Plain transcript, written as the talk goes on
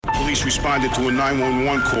Police responded to a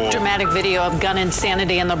 911 call. Dramatic video of gun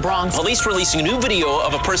insanity in the Bronx. Police releasing a new video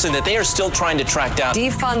of a person that they are still trying to track down.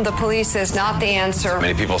 Defund the police is not the answer.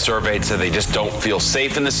 Many people surveyed said they just don't feel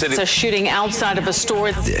safe in the city. It's a shooting outside of a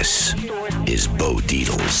store. This is Bo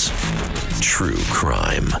Dietl's True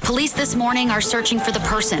Crime. Police this morning are searching for the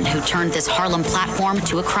person who turned this Harlem platform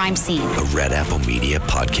to a crime scene. A Red Apple Media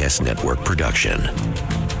Podcast Network production.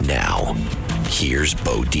 Now, here's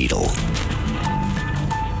Bo Dietl.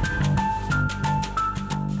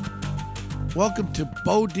 Welcome to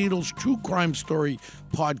Bo Dietl's True Crime Story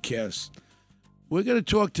podcast. We're going to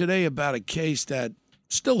talk today about a case that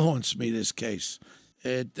still haunts me, this case.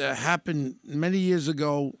 It happened many years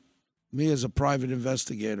ago, me as a private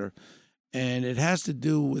investigator, and it has to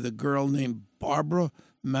do with a girl named Barbara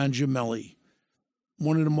Mangiameli.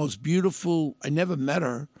 One of the most beautiful, I never met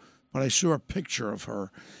her, but I saw a picture of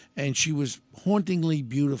her, and she was hauntingly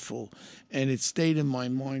beautiful, and it stayed in my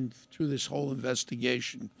mind through this whole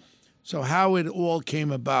investigation. So how it all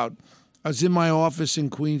came about, I was in my office in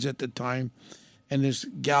Queens at the time, and this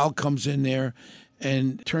gal comes in there,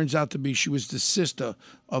 and turns out to be she was the sister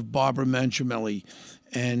of Barbara Mangiameli.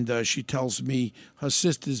 And she tells me her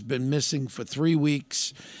sister's been missing for 3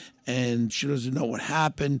 weeks, and she doesn't know what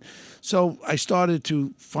happened. So I started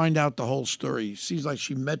to find out the whole story. It seems like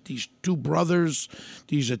she met these two brothers,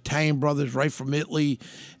 these Italian brothers right from Italy,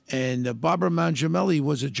 and Barbara Mangiameli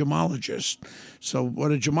was a gemologist. So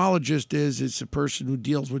what a gemologist is, it's a person who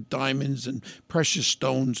deals with diamonds and precious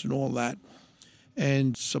stones and all that.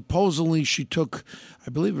 And supposedly she took, I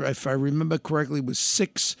believe, if I remember correctly, it was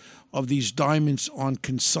 6 of these diamonds on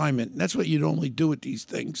consignment. That's what you normally do with these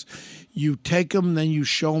things. You take them, then you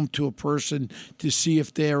show them to a person to see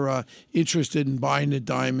if they're interested in buying the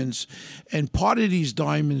diamonds. And part of these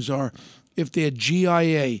diamonds are, if they're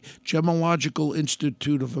GIA, Gemological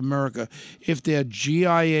Institute of America, if they're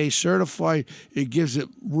GIA certified, it gives it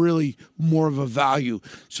really more of a value.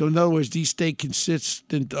 So in other words, these stay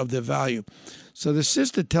consistent of their value. So the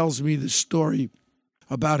sister tells me the story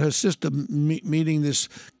about her sister meeting this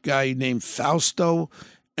guy named Fausto,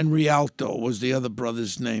 and Rialto was the other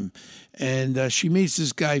brother's name. And she meets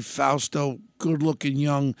this guy, Fausto, good-looking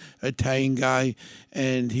young Italian guy,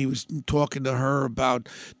 and he was talking to her about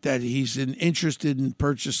that he's interested in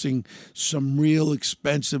purchasing some real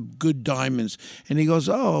expensive, good diamonds. And he goes,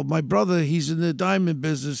 oh, my brother, he's in the diamond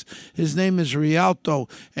business. His name is Rialto,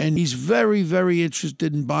 and he's very, very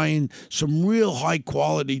interested in buying some real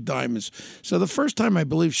high-quality diamonds. So the first time, I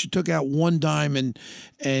believe, she took out one diamond,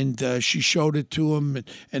 and she showed it to him,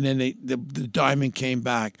 and then the diamond came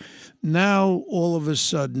back. Now, all of a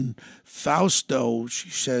sudden, Fausto, she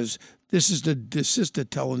says, this is the sister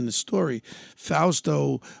telling the story.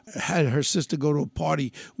 Fausto had her sister go to a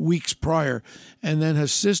party weeks prior, and then her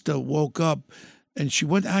sister woke up, and she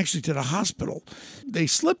went actually to the hospital. They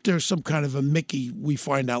slipped her some kind of a Mickey, we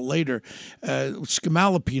find out later.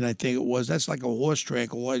 Scamalapine, I think it was. That's like a horse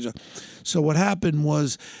tranquilizer. So what happened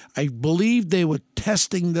was, I believe they were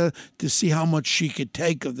testing to see how much she could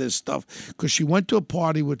take of this stuff. Because she went to a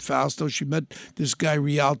party with Fausto. She met this guy,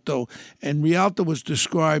 Rialto. And Rialto was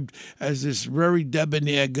described as this very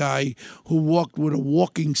debonair guy who walked with a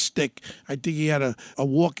walking stick. I think he had a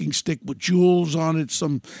walking stick with jewels on it,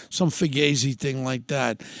 some fugazi thing like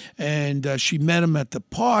that. And she met him at the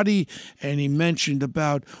party, and he mentioned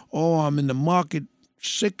about, oh, I'm in the market,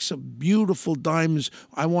 6 beautiful diamonds.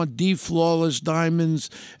 I want the flawless diamonds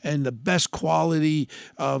and the best quality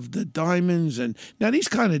of the diamonds. And now these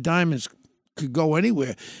kind of diamonds could go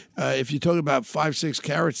anywhere. If you're talking about 5-6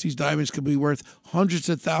 carats, these diamonds could be worth hundreds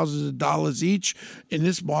of thousands of dollars each. In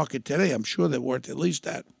this market today, I'm sure they're worth at least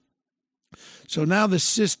that. So now the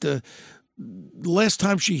sister, last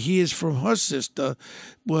time she hears from her sister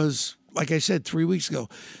was, like I said, 3 weeks ago.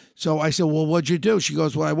 So I said, well, what'd you do? She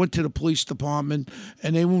goes, well, I went to the police department,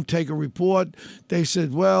 and they won't take a report. They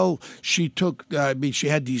said, well, she had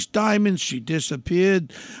these diamonds. She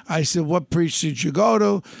disappeared. I said, what precinct did you go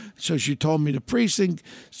to? So she told me the precinct.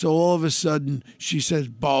 So all of a sudden, she says,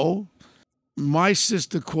 Bo, my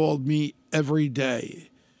sister called me every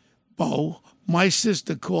day. Bo, my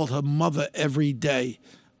sister called her mother every day.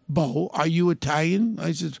 Bo, are you Italian?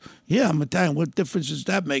 I said, yeah, I'm Italian. What difference does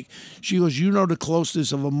that make? She goes, you know the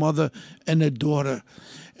closeness of a mother and a daughter.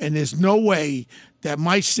 And there's no way that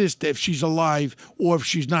my sister, if she's alive or if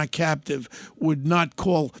she's not captive, would not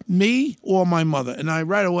call me or my mother. And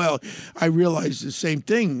right away, I realized the same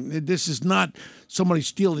thing. This is not somebody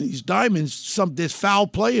stealing these diamonds. There's foul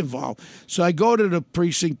play involved. So I go to the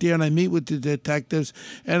precinct there and I meet with the detectives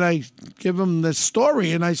and I give them the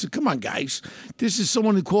story. And I said, come on, guys. This is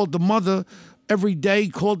someone who called the mother every day,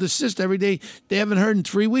 called the sister every day. They haven't heard in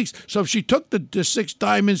 3 weeks. So if she took the 6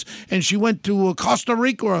 diamonds and she went to Costa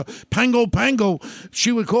Rica or Pango,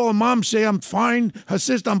 she would call her mom, say, I'm fine. Her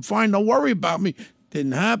sister, I'm fine. Don't worry about me.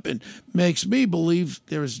 Didn't happen. Makes me believe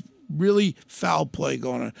there's really foul play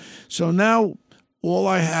going on. So now all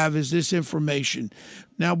I have is this information.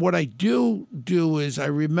 Now, what I do is I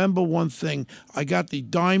remember one thing. I got the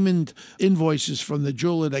diamond invoices from the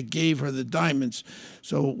jeweler that gave her the diamonds.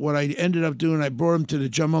 So what I ended up doing, I brought them to the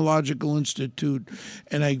Gemological Institute,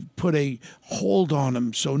 and I put a hold on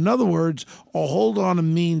them. So in other words, a hold on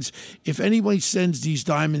them means if anybody sends these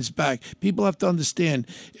diamonds back, people have to understand,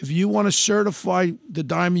 if you want to certify the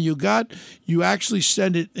diamond you got, you actually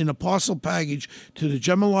send it in a parcel package to the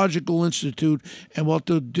Gemological Institute, and what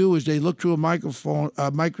they'll do is they look through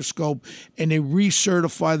a microscope and they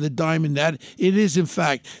recertify the diamond that it is, in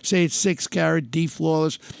fact, say it's 6 carat, D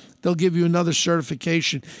flawless. They'll give you another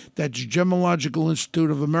certification that the Gemological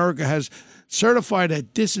Institute of America has certified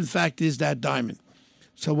that this, in fact, is that diamond.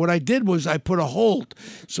 So what I did was I put a hold.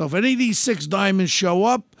 So if any of these 6 diamonds show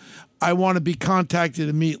up, I want to be contacted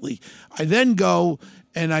immediately. I then go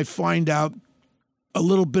and I find out a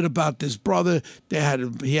little bit about this brother. He had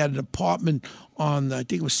an apartment on, I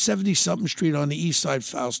think it was 70-something Street on the east side,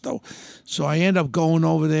 Fausto. So I end up going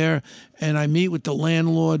over there, and I meet with the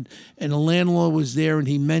landlord, and the landlord was there, and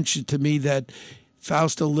he mentioned to me that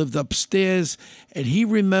Fausto lived upstairs, and he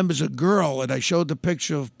remembers a girl, and I showed the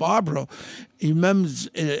picture of Barbara. He remembers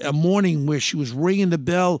a morning where she was ringing the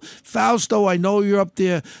bell. Fausto, I know you're up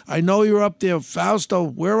there. I know you're up there. Fausto,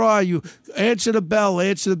 where are you? Answer the bell,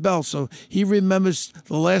 answer the bell. So he remembers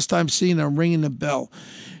the last time seeing her ringing the bell.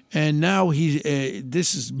 And now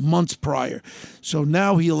this is months prior. So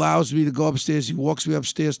now he allows me to go upstairs. He walks me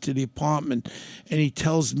upstairs to the apartment, and he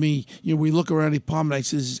tells me, we look around the apartment. I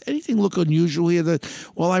says, does anything look unusual here?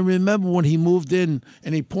 Well, I remember when he moved in,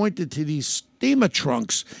 and he pointed to these steamer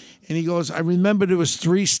trunks. And he goes, I remember there was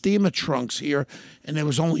 3 steamer trunks here, and there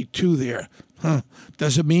was only 2 there.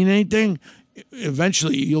 Does it mean anything?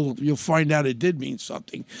 Eventually, you'll find out it did mean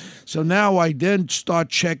something. So now I then start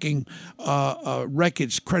checking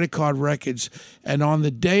records, credit card records, and on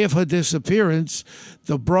the day of her disappearance,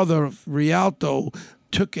 the brother Rialto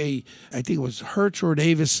took I think it was Hertz or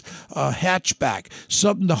Davis hatchback,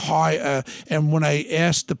 something to high. And when I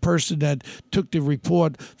asked the person that took the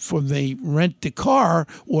report from the rent the car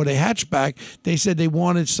or the hatchback, they said they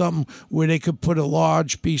wanted something where they could put a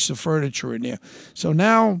large piece of furniture in there. So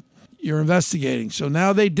now you're investigating. So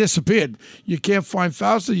now they disappeared. You can't find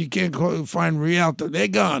Fausto. You can't find Rialto. They're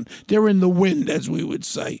gone. They're in the wind, as we would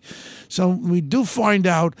say. So we do find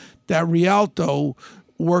out that Rialto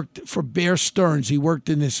worked for Bear Stearns. He worked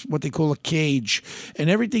in this, what they call a cage. And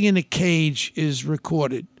everything in the cage is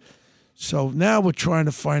recorded. So now we're trying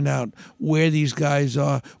to find out where these guys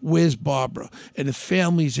are. Where's Barbara? And the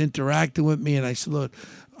family's interacting with me. And I said, look,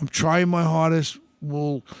 I'm trying my hardest.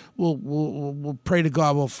 We'll pray to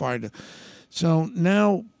God we'll find her. So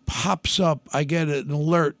now pops up, I get an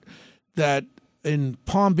alert that in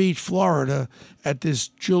Palm Beach, Florida, at this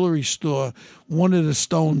jewelry store, one of the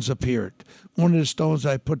stones appeared. One of the stones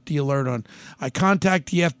I put the alert on. I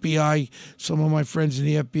contact the FBI, some of my friends in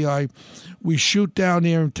the FBI. We shoot down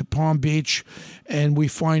there into Palm Beach, and we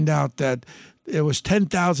find out that there was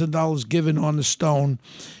 $10,000 given on the stone,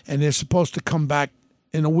 and they're supposed to come back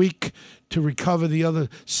in a week to recover the other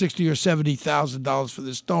 $60,000 or $70,000 for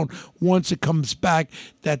the stone once it comes back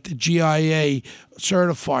that the GIA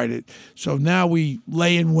certified it. So now we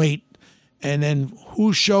lay in wait. And then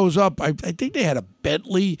who shows up? I think they had a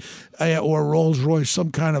Bentley or a Rolls Royce,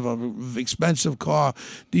 some kind of a expensive car.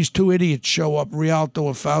 These 2 idiots show up, Rialto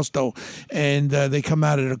and Fausto, and they come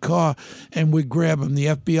out of the car, and we grab them. The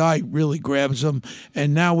FBI really grabs them,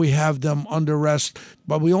 and now we have them under arrest.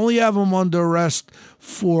 But we only have them under arrest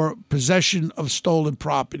for possession of stolen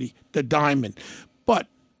property, the diamond. But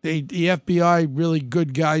the FBI, really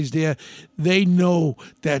good guys there, they know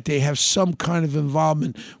that they have some kind of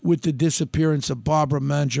involvement with the disappearance of Barbara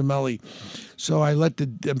Mangiameli. So I let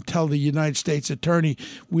them tell the United States attorney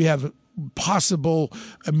we have possible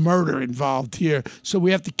murder involved here. So we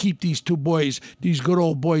have to keep these 2 boys, these good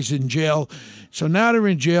old boys, in jail. So now they're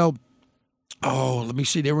in jail. Oh, let me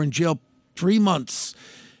see. They were in jail 3 months.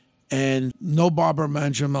 And no Barbara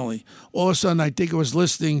Mangiameli. All of a sudden, I think I was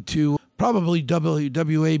listening to probably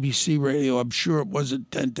WABC radio. I'm sure it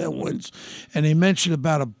wasn't 1010 Wins. And they mentioned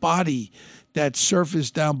about a body that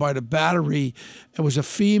surfaced down by the Battery. It was a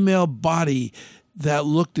female body that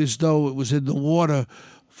looked as though it was in the water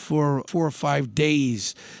for 4 or 5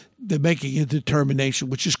 days. they're making a determination,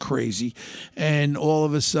 which is crazy. And all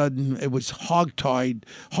of a sudden, it was hogtied.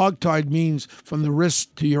 Hogtied means from the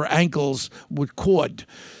wrist to your ankles with cord.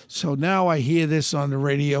 So now I hear this on the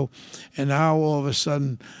radio, and now all of a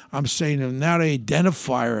sudden I'm saying, now they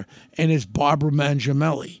identify her, and it's Barbara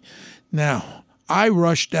Mangiameli. Now, I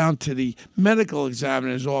rushed down to the medical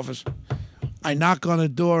examiner's office. I knock on the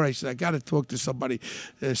door. I said, I got to talk to somebody.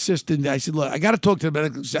 The assistant, I said, look, I got to talk to the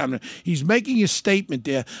medical examiner. He's making a statement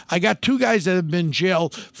there. I got 2 guys that have been in jail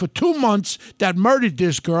for 2 months that murdered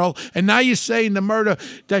this girl, and now you're saying the murder,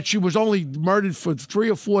 that she was only murdered for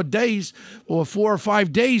 3 or 4 days or 4 or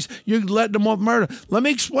 5 days, you're letting them off murder. Let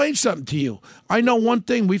me explain something to you. I know one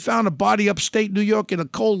thing. We found a body upstate New York in a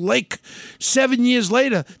cold lake. 7 years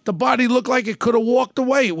later, the body looked like it could have walked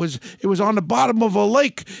away. It was on the bottom of a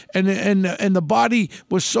lake, and the body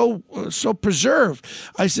was so preserved.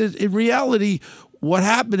 I said, in reality, what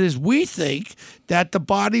happened is we think that the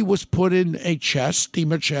body was put in a chest,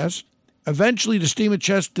 steamer chest. Eventually, the steamer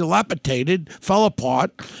chest dilapidated, fell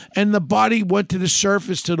apart, and the body went to the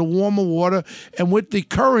surface, to the warmer water, and with the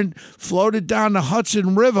current, floated down the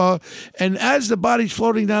Hudson River. And as the body's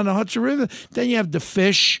floating down the Hudson River, then you have the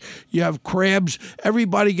fish, you have crabs.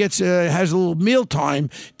 Everybody has a little meal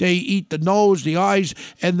time. They eat the nose, the eyes,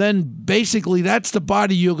 and then basically that's the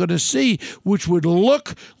body you're going to see, which would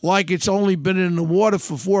look like it's only been in the water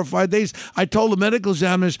for 4 or 5 days. I told the medical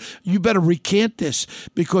examiners, you better recant this,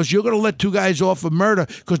 because you're going to let 2 guys off of murder,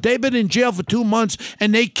 because they've been in jail for 2 months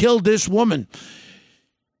and they killed this woman.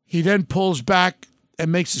 He then pulls back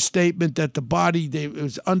and makes a statement that the body, it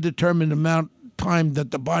was undetermined amount of time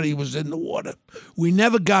that the body was in the water. We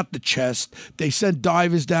never got the chest. They sent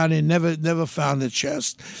divers down there, never found the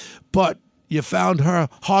chest. But you found her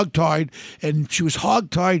hogtied, and she was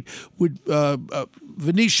hogtied with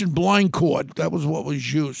Venetian blind cord. That was what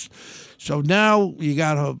was used. So now you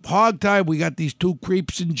got her hogtied. We got these 2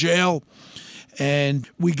 creeps in jail, and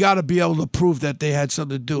we got to be able to prove that they had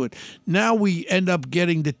something to do with it. Now we end up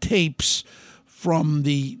getting the tapes from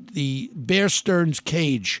the Bear Stearns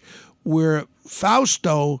cage, where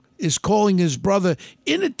Fausto is calling his brother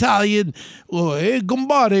in Italian, or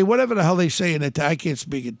Gombare, whatever the hell they say in Italian. I can't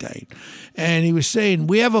speak Italian. And he was saying,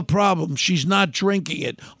 we have a problem. She's not drinking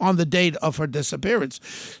it on the date of her disappearance.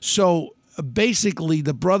 So basically,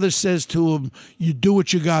 the brother says to him, you do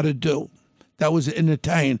what you got to do. That was in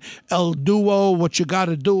Italian. El duo, what you got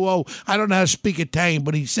to do. I don't know how to speak Italian,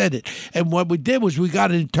 but he said it. And what we did was we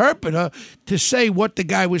got an interpreter to say what the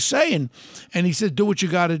guy was saying. And he said, do what you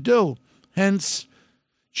got to do. Hence,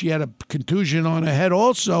 she had a contusion on her head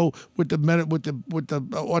also with the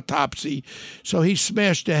autopsy. So he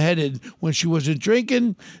smashed her head in when she wasn't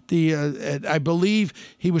drinking. I believe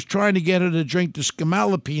he was trying to get her to drink the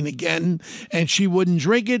scamalapine again, and she wouldn't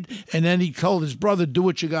drink it. And then he told his brother, do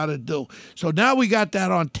what you got to do. So now we got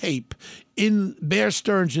that on tape in Bear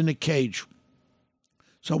Stearns in the cage.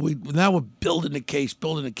 So now we're building the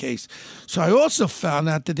case. So I also found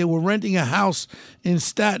out that they were renting a house in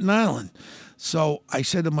Staten Island. So I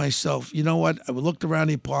said to myself, you know what? I looked around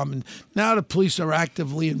the apartment. Now the police are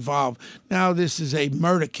actively involved. Now this is a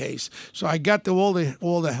murder case. So I got all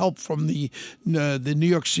the help from the New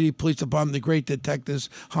York City Police Department, the great detectives,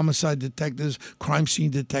 homicide detectives, crime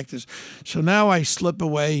scene detectives. So now I slip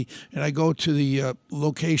away and I go to the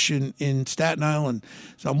location in Staten Island.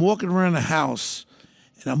 So I'm walking around the house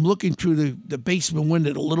and I'm looking through the basement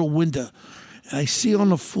window, the little window, and I see on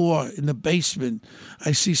the floor in the basement,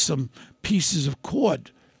 I see some pieces of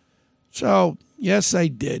cord. So, yes, I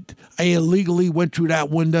did. I illegally went through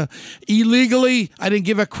that window. Illegally, I didn't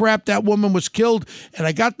give a crap. That woman was killed, and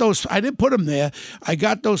I got those. I didn't put them there. I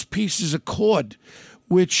got those pieces of cord,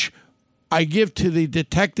 which I give to the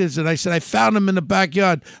detectives, and I said, I found them in the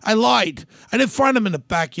backyard. I lied. I didn't find them in the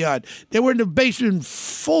backyard. They were in the basement in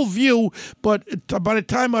full view, but by the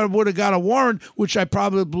time I would have got a warrant, which I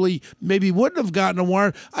probably maybe wouldn't have gotten a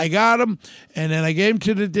warrant, I got them, and then I gave them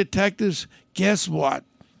to the detectives. Guess what?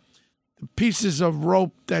 The pieces of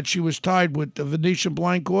rope that she was tied with, the Venetian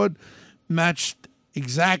blind cord, matched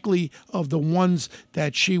exactly of the ones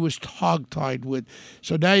that she was hogtied with.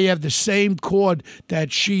 So now you have the same cord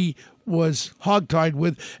that she was hogtied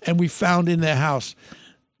with, and we found in their house.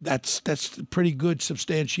 That's pretty good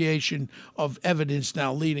substantiation of evidence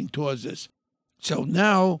now leading towards this. So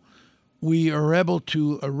now we are able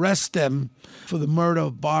to arrest them for the murder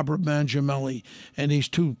of Barbara Mangiameli and these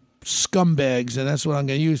 2 scumbags, and that's what I'm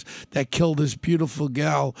going to use, that killed this beautiful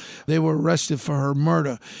gal. They were arrested for her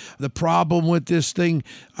murder. The problem with this thing,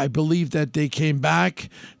 I believe that they came back,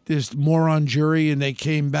 this moron jury, and they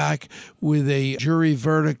came back with a jury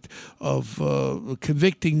verdict of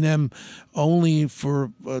convicting them only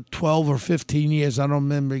for 12 or 15 years. I don't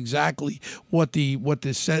remember exactly what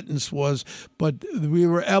the sentence was, but we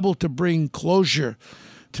were able to bring closure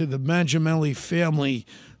to the Mangiameli family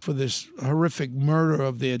for this horrific murder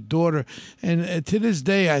of their daughter. And to this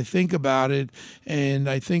day, I think about it, and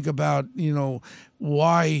I think about,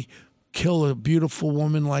 why kill a beautiful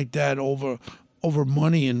woman like that over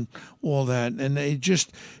money and all that. And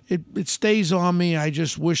it stays on me. I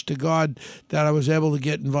just wish to God that I was able to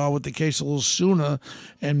get involved with the case a little sooner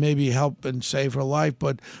and maybe help and save her life.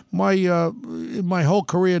 But my whole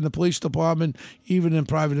career in the police department, even in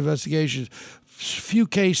private investigations, few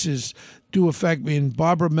cases do affect me, and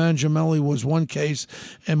Barbara Mangiameli was one case,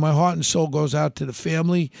 and my heart and soul goes out to the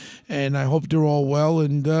family, and I hope they're all well.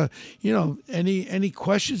 And any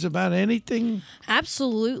questions about anything?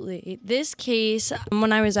 Absolutely. This case,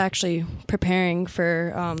 when I was actually preparing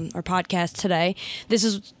for our podcast today, this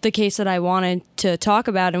is the case that I wanted to talk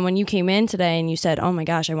about. And when you came in today and you said, "Oh my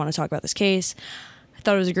gosh, I want to talk about this case," I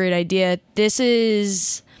thought it was a great idea. This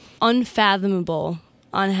is unfathomable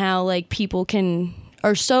on how people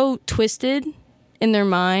are so twisted in their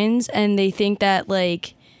minds, and they think that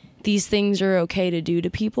these things are okay to do to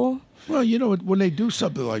people. Well, when they do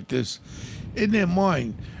something like this, in their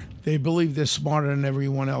mind, they believe they're smarter than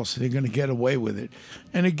everyone else. They're going to get away with it.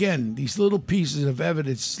 And again, these little pieces of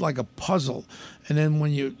evidence, it's like a puzzle. And then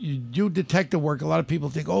when you do detective work, a lot of people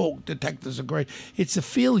think, "Oh, detectives are great." It's a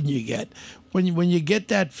feeling you get when you get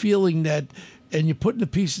that feeling that. And you're putting the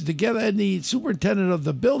pieces together. And the superintendent of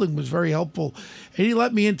the building was very helpful. And he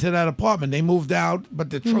let me into that apartment. They moved out, but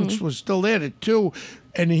the trunks was still there, the two.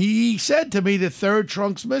 And he said to me the third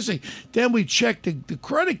trunk's missing. Then we checked the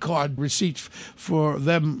credit card receipts for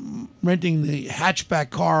them renting the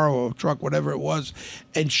hatchback car or truck, whatever it was.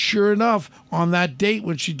 And sure enough, on that date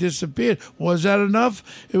when she disappeared, was that enough?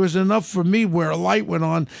 It was enough for me where a light went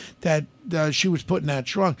on that she was put in that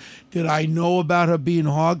trunk. Did I know about her being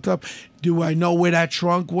hogged up? Do I know where that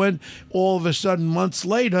trunk went? All of a sudden, months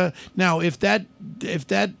later, now if that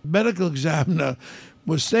medical examiner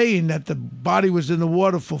was saying that the body was in the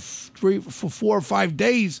water for 4 or 5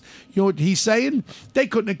 days, you know what he's saying? They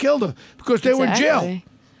couldn't have killed her because they were in jail.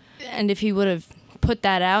 And if he would have put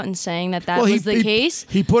that out and saying that was the case?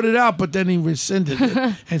 He put it out, but then he rescinded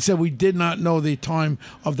it and said we did not know the time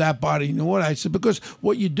of that body. You know what? I said, because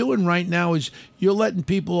what you're doing right now is you're letting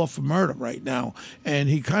people off for murder right now. And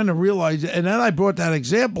he kind of realized it. And then I brought that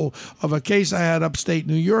example of a case I had upstate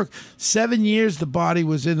New York. 7 years the body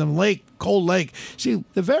was in the lake, cold lake. See,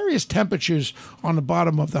 the various temperatures on the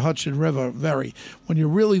bottom of the Hudson River vary. When you're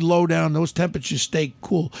really low down, those temperatures stay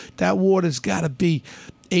cool. That water's got to be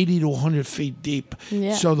 80 to 100 feet deep.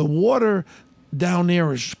 Yeah. So the water down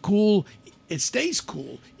there is cool. It stays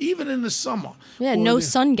cool, even in the summer. Yeah, no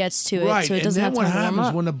sun gets to it, so it doesn't have to warm up. And then what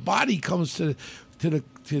happens when the body comes to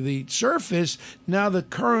the surface, now the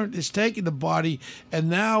current is taking the body, and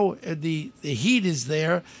now the heat is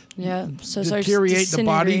there. Yeah, so deteriorate the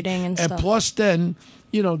body. And plus then,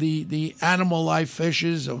 the animal life,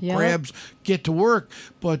 fishes or crabs get to work.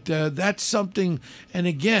 But that's something, and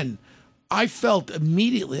again, I felt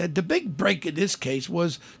immediately, the big break in this case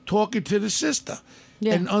was talking to the sister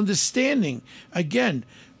and understanding. Again,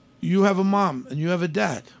 you have a mom and you have a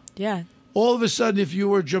dad. Yeah. All of a sudden, if you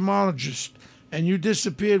were a gemologist and you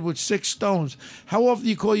disappeared with 6 stones, how often do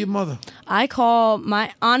you call your mother? I call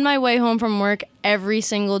on my way home from work every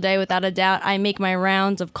single day, without a doubt. I make my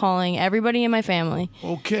rounds of calling everybody in my family.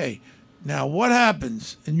 Okay. Now, what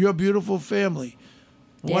happens in your beautiful family?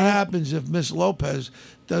 What happens if Miss Lopez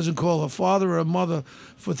doesn't call her father or her mother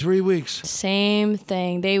for 3 weeks? Same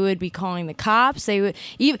thing. They would be calling the cops. They would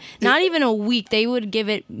not even a week. They would give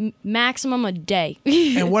it maximum a day.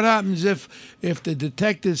 And what happens if the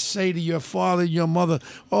detectives say to your father and your mother,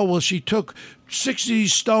 "Oh, well, she took 60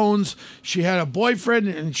 stones. She had a boyfriend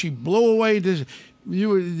and she blew away this."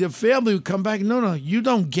 The family would come back. No, you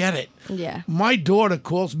don't get it. Yeah. My daughter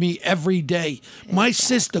calls me every day. My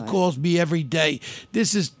sister calls me every day.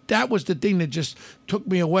 That was the thing that just took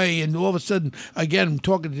me away. And all of a sudden, again, I'm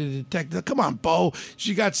talking to the detective. Come on, Bo.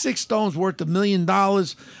 She got 6 stones worth $1 million. I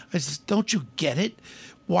said, don't you get it?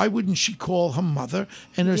 why wouldn't she call her mother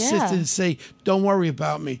and her sister and say, "Don't worry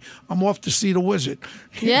about me. I'm off to see the wizard."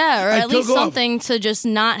 Yeah, or I at least took off. something to just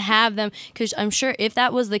not have them. Because I'm sure if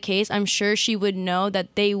that was the case, I'm sure she would know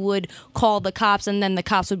that they would call the cops, and then the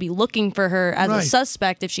cops would be looking for her as a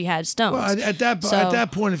suspect if she had stones. Well, at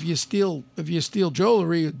that point, if you steal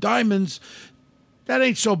jewelry or diamonds, that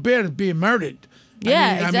ain't so bad as being murdered.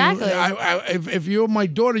 Yeah, exactly. If you're my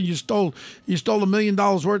daughter, you stole $1 million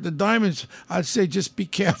worth of diamonds, I'd say just be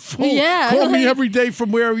careful. Yeah, call me every day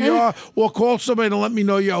from wherever you are, or call somebody to let me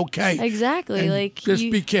know you're okay. Exactly. And just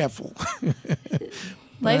be careful.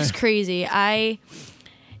 Life's crazy.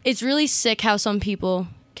 It's really sick how some people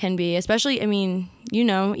can be, especially. I mean,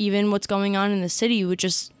 even what's going on in the city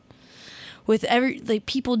with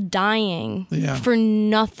people dying for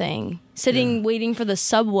nothing, sitting waiting for the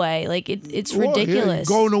subway, it's ridiculous.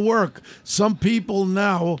 Going to work. Some people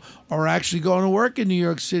now are actually going to work in New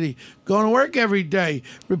York City, going to work every day,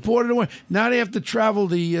 reported away. Now they have to travel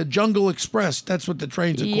the Jungle Express. That's what the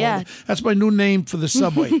trains are called. Yeah. That's my new name for the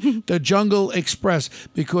subway, the Jungle Express,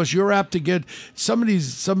 because you're apt to get some of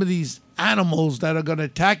these animals that are going to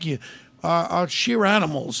attack you. Are sheer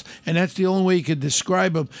animals, and that's the only way you could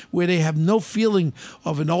describe them, where they have no feeling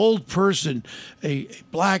of an old person, a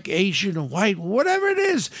black, Asian, or white, whatever it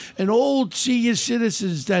is, an old senior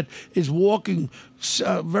citizens that is walking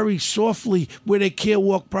very softly where they can't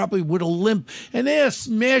walk properly with a limp, and they'll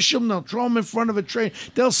smash them, they'll throw them in front of a train,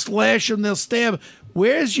 they'll slash them, they'll stab them.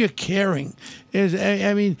 Where's your caring?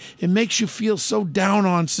 I mean, it makes you feel so down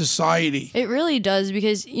on society. It really does,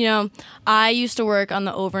 because, I used to work on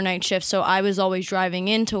the overnight shift, so I was always driving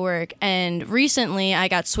into work. And recently, I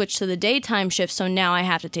got switched to the daytime shift, so now I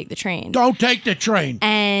have to take the train. Don't take the train.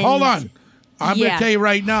 And hold on. I'm going to tell you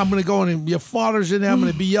right now, I'm going to go in, and your father's in there. I'm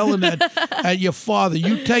going to be yelling at your father.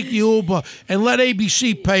 You take the Uber and let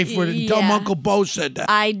ABC pay for it and tell him Uncle Bo said that.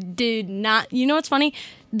 I did not. You know what's funny?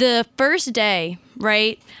 The first day,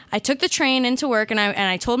 right, I took the train into work, and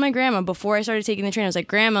I told my grandma before I started taking the train, I was like,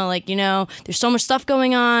 Grandma, there's so much stuff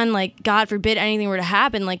going on, God forbid anything were to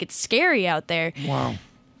happen, it's scary out there. Wow.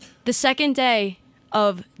 The second day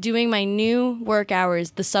of doing my new work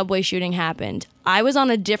hours, the subway shooting happened. I was on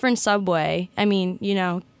a different subway. I mean,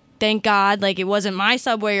 thank God, it wasn't my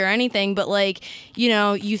subway or anything, but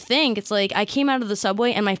you think it's I came out of the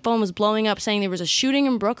subway and my phone was blowing up saying there was a shooting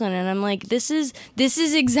in Brooklyn, and I'm like, this is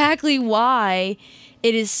exactly why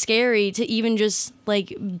it is scary to even just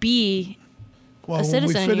be a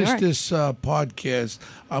citizen. When we finish this podcast,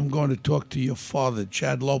 I'm going to talk to your father,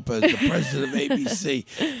 Chad Lopez, the president of ABC.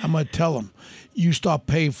 I'm going to tell him, you start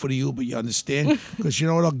paying for the Uber, you understand? Because you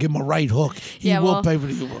know what? I'll give him a right hook. He will pay for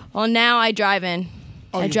the Uber. Well, now I drive in.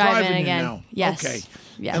 Oh, I you're drive driving in again. now. Yes. Okay.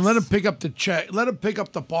 Yes. And let him pick up the check. Let him pick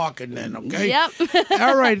up the parking then, okay? Yep.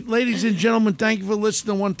 All right, ladies and gentlemen, thank you for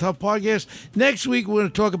listening to One Tough Podcast. Next week, we're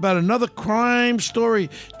going to talk about another crime story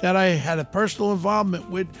that I had a personal involvement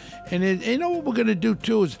with. And you know what we're going to do,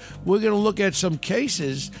 too, is we're going to look at some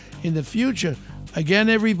cases in the future. Again,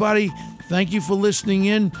 everybody, thank you for listening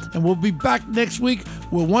in. And we'll be back next week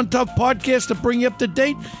with One Tough Podcast to bring you up to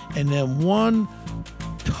date. And then One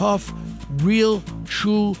Tough, Real,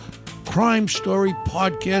 True Crime Story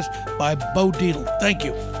Podcast by Bo Dietl. Thank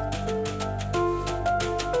you.